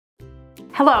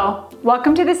Hello,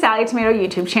 welcome to the Sallie Tomato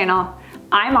YouTube channel.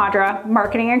 I'm Audra,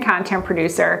 marketing and content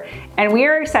producer, and we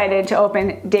are excited to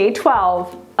open day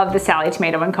 12 of the Sallie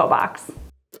Tomato Co Box.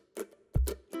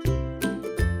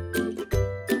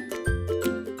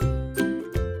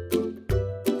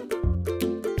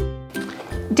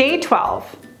 Day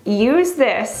 12. Use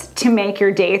this to make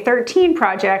your day 13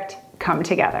 project come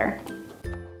together.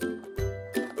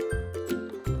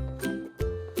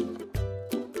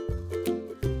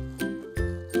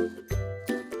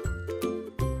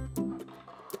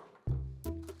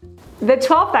 The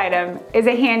 12th item is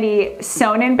a handy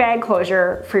sewn-in bag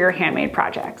closure for your handmade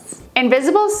projects.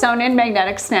 Invisible sewn-in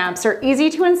magnetic snaps are easy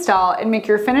to install and make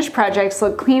your finished projects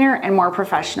look cleaner and more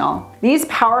professional. These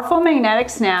powerful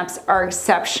magnetic snaps are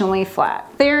exceptionally flat.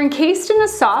 They are encased in a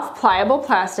soft, pliable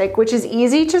plastic which is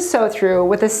easy to sew through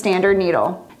with a standard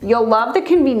needle. You'll love the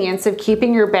convenience of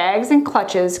keeping your bags and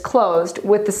clutches closed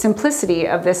with the simplicity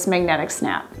of this magnetic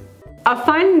snap. A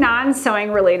fun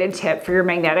non-sewing related tip for your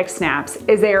magnetic snaps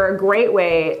is they are a great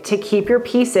way to keep your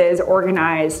pieces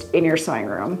organized in your sewing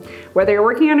room. Whether you're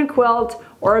working on a quilt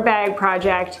or a bag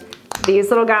project, these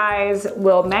little guys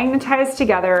will magnetize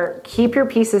together, keep your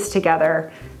pieces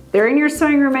together. They're in your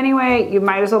sewing room anyway, you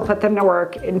might as well put them to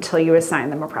work until you assign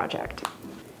them a project.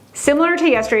 Similar to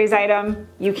yesterday's item,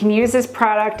 you can use this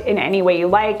product in any way you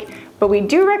like, but we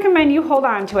do recommend you hold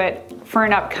on to it for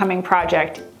an upcoming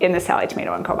project in the Sallie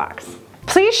Tomato Co Box.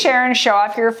 Please share and show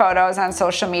off your photos on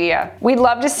social media. We'd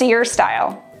love to see your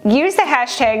style. Use the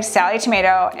hashtag Sallie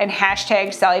Tomato and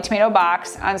hashtag Sallie Tomato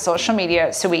Box on social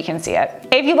media so we can see it.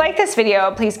 If you like this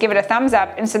video, please give it a thumbs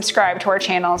up and subscribe to our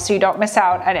channel so you don't miss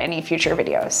out on any future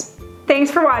videos.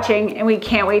 Thanks for watching, and we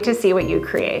can't wait to see what you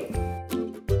create.